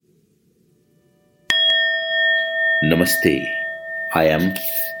Namaste. I am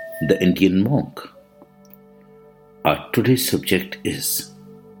the Indian monk. Our today's subject is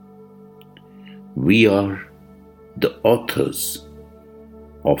we are the authors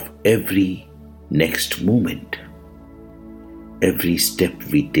of every next moment. Every step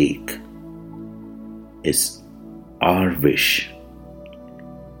we take is our wish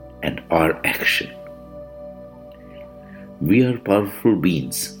and our action. We are powerful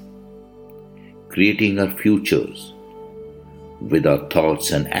beings creating our futures with our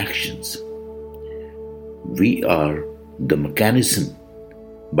thoughts and actions. We are the mechanism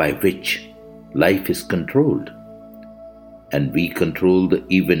by which life is controlled, and we control the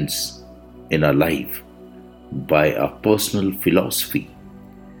events in our life by our personal philosophy,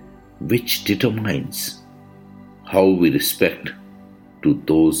 which determines how we respect to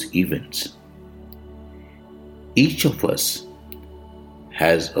those events. Each of us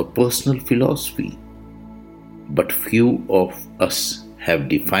has a personal philosophy, but few of us have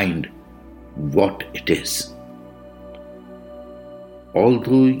defined what it is.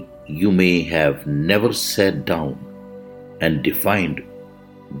 Although you may have never sat down and defined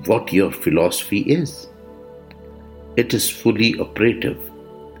what your philosophy is, it is fully operative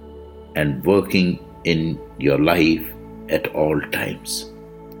and working in your life at all times.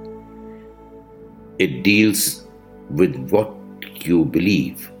 It deals with what you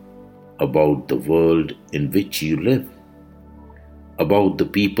believe about the world in which you live, about the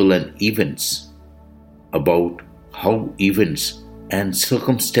people and events, about how events and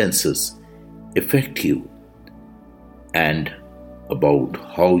circumstances affect you, and about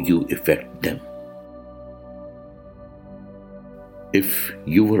how you affect them. If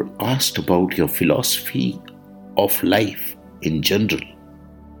you were asked about your philosophy of life in general,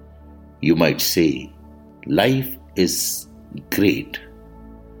 you might say, life is great.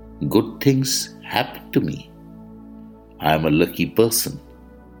 Good things happen to me. I am a lucky person,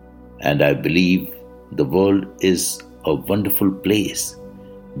 and I believe the world is a wonderful place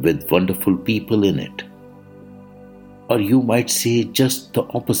with wonderful people in it. Or you might say just the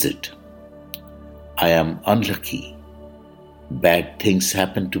opposite. I am unlucky. Bad things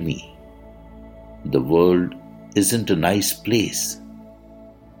happen to me. The world isn't a nice place.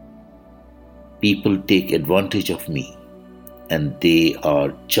 People take advantage of me, and they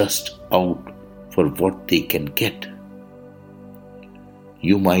are just out for what they can get.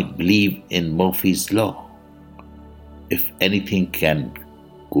 You might believe in Murphy's Law. If anything can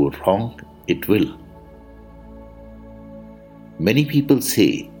go wrong, it will. Many people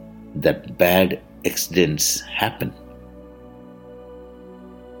say that bad accidents happen,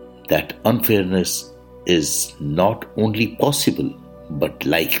 that unfairness is not only possible but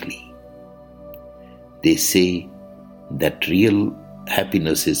likely. They say that real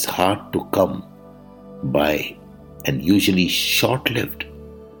happiness is hard to come by and usually short-lived,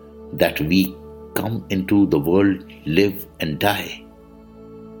 that we come into the world, live and die,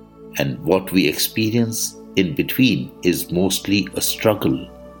 and what we experience in between is mostly a struggle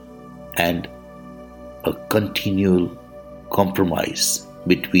and a continual compromise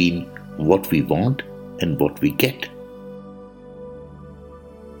between what we want and what we get.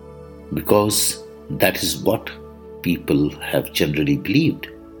 Because that is what people have generally believed.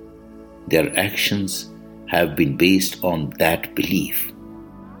 Their actions have been based on that belief,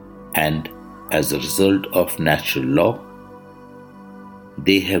 and as a result of natural law,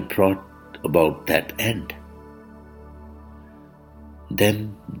 they have brought about that end.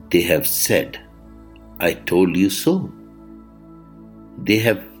 Then they have said, I told you so. They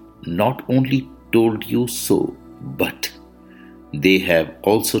have not only told you so, but they have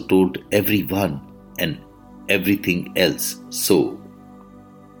also told everyone and everything else so.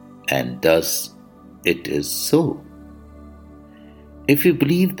 And thus it is so. If you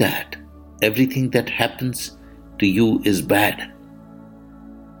believe that everything that happens to you is bad,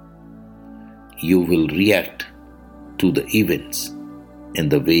 you will react to the events in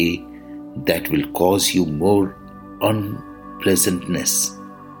the way that will cause you more unpleasantness,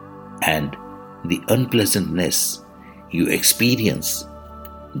 and the unpleasantness you experience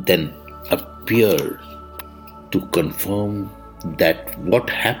then appear to confirm that what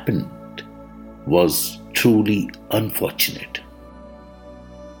happened was truly unfortunate.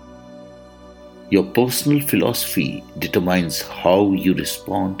 Your personal philosophy determines how you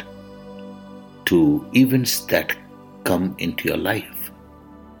respond to events that come into your life.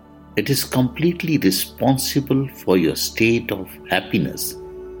 It is completely responsible for your state of happiness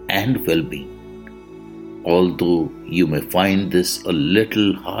and well-being. Although you may find this a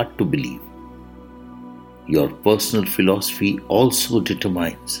little hard to believe, your personal philosophy also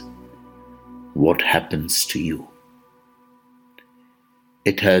determines what happens to you.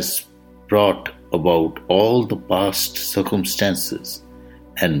 It has brought about all the past circumstances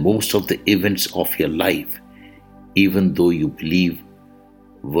and most of the events of your life, even though you believe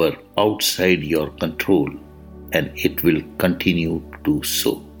were outside your control, and it will continue to do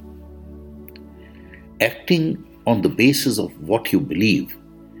so. Acting on the basis of what you believe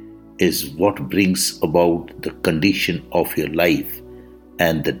is what brings about the condition of your life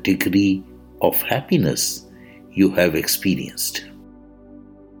and the degree of happiness you have experienced.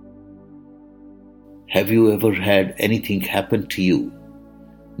 Have you ever had anything happen to you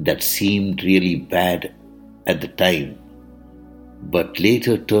that seemed really bad at the time, but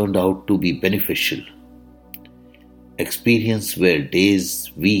later turned out to be beneficial? Experience where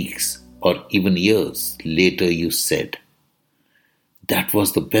days, weeks, or even years later you said, "That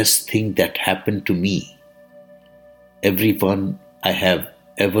was the best thing that happened to me." Everyone I have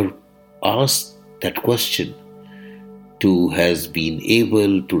ever asked that question to has been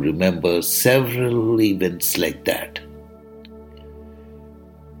able to remember several events like that.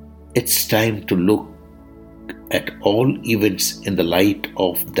 It's time to look at all events in the light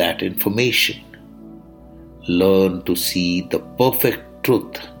of that information. Learn to see the perfect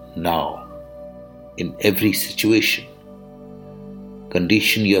truth now in every situation.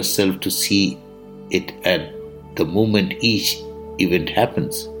 Condition yourself to see it at the moment each event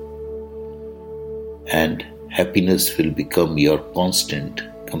happens, and happiness will become your constant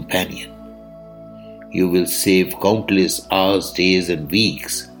companion. You will save countless hours, days, and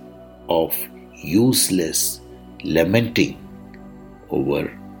weeks of useless lamenting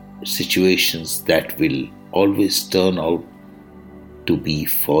over situations that will always turn out to be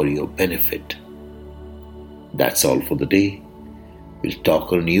for your benefit. That's all for the day. We'll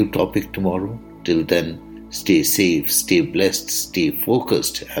talk on a new topic tomorrow. Till then, stay safe, stay blessed, stay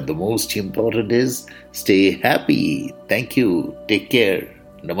focused, and the most important is stay happy. Thank you. Take care.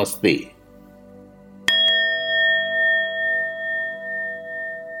 Namaste.